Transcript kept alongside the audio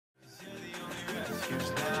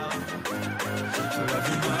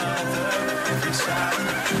every mother, every child,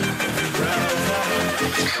 every brother,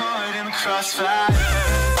 caught in the crossfire.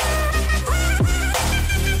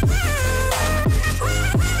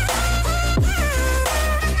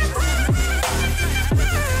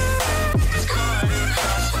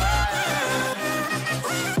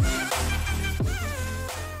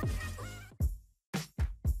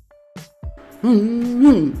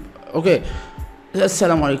 Okay,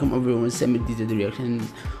 assalamu alaikum everyone. Samir did the reaction.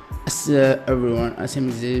 Everyone,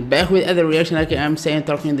 Samir did back with other reaction. Like I'm saying,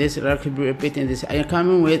 talking this, like repeating this. I am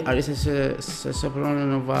coming with Alisa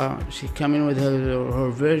Supronova. She coming with her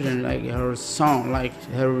version, like her song, like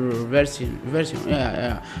her version.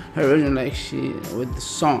 Yeah, her version, like she with the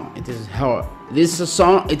song. It is her. This is a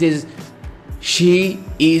song. It is she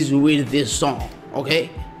is with this song. Okay.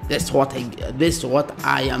 This is what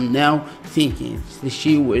I am now thinking.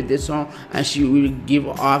 She with this song and she will give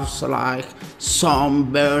off like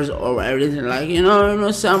some birds or everything, like you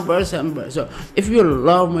know some birds. So if you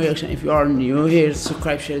love my reaction, if you are new here,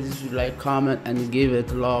 subscribe, share this, like, comment and give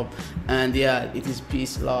it love. And yeah, it is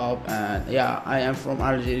peace, love, and yeah, I am from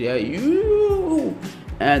Algeria.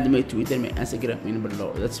 And my Twitter, my Instagram in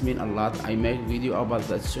below. That's mean a lot. I make video about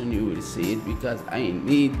that soon. You will see it because I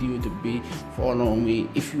need you to be follow me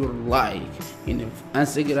if you like in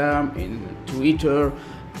Instagram, in Twitter,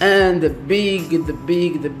 and the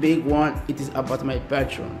big one. It is about my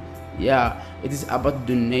Patreon. Yeah, it is about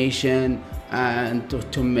donation and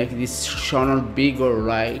to make this channel bigger.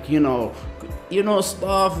 Like you know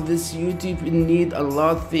stuff. This YouTube need a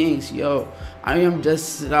lot of things, yo. I am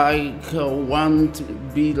just like want to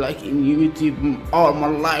be like in YouTube all my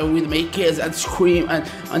life with my kids and scream and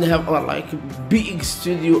have a like big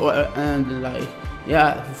studio and like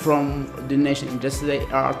yeah, from donation. Just they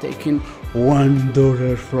are taking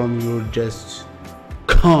 $1 from your just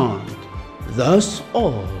count. That's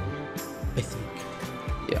all, I think.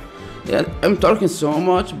 Yeah, I'm talking so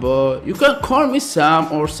much, but you can call me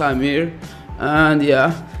Sam or Samir. And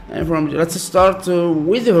yeah, and let's start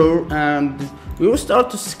with her, and we will start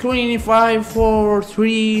to screen in 5, 4,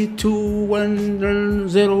 3, 2, 1,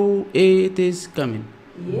 0. It is coming.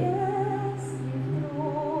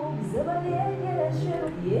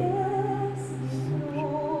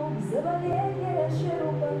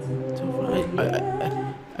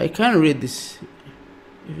 I can't read this.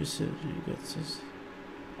 If you said you got this.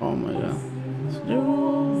 Oh my god.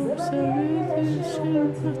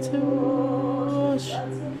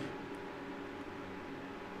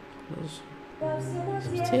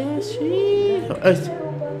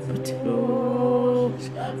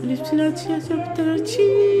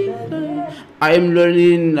 I am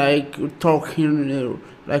learning like talking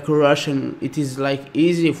like Russian. It is like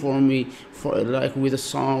easy for me for like with a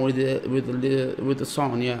song with the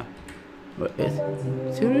song, yeah. But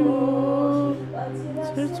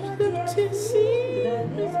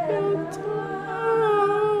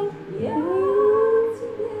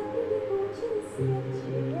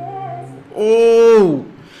oh,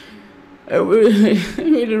 I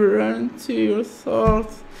will run to your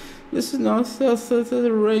thoughts. This is not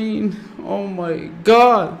the rain. Oh my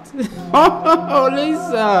God. Oh,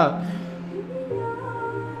 Lisa.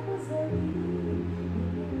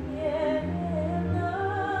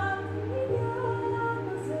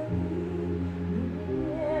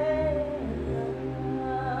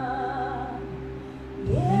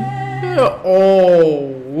 Oh,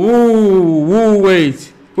 ooh,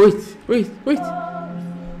 wait.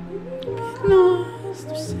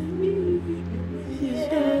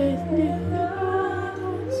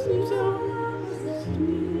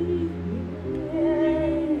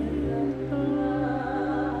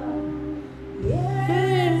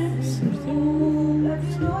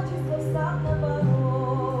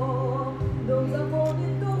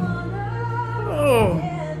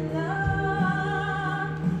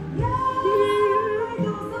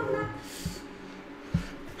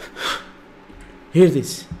 Hear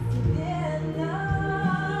this.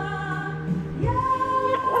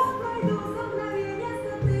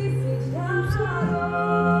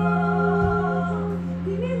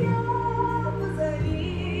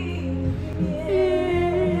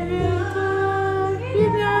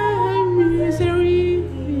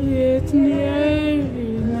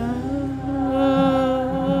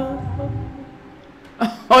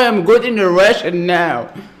 Oh, I'm good in the Russian now.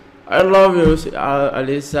 I love you,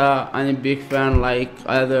 Alisa. I'm a big fan like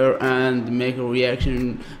other and make a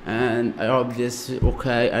reaction, and I hope this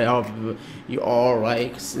okay. I hope you all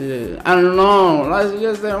like I don't know. Let's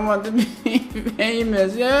just I want to be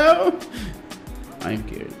famous, yo. I'm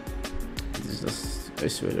scared. This is just, I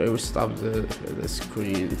swear I will stop the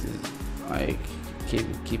screen. It is like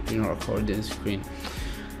keeping recording screen.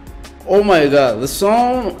 Oh my god, the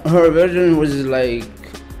song, her version was like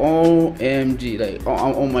OMG, like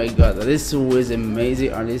oh my god, this was amazing.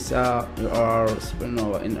 Alisa, you are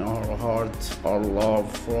Supernova in our heart. Our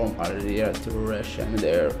love from Algeria to Russia and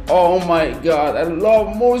there. Oh my god, I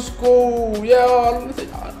love Moscow. Yeah,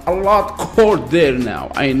 a lot cold there now.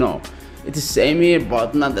 I know it is same here,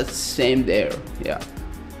 but not the same there.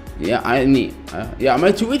 Yeah, I need yeah,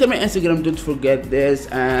 my Twitter, my Instagram, don't forget this,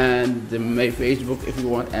 and my Facebook. If you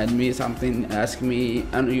want add me something, ask me,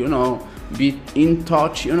 and you know, be in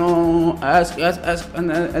touch, you know, ask,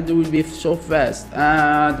 and it will be so fast.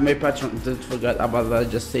 And my Patreon, don't forget about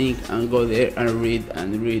that. Just think and go there and read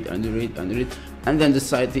and read and read and read, and then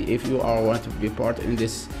decide if you are want to be part in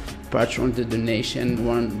this Patreon. The donation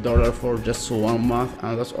 $1 for just 1 month,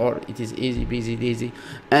 and that's all. It is easy peasy lazy,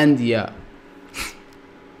 and yeah.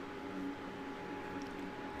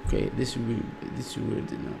 Okay, this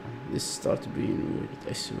weird now. This starts being weird,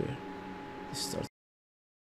 I swear. This starts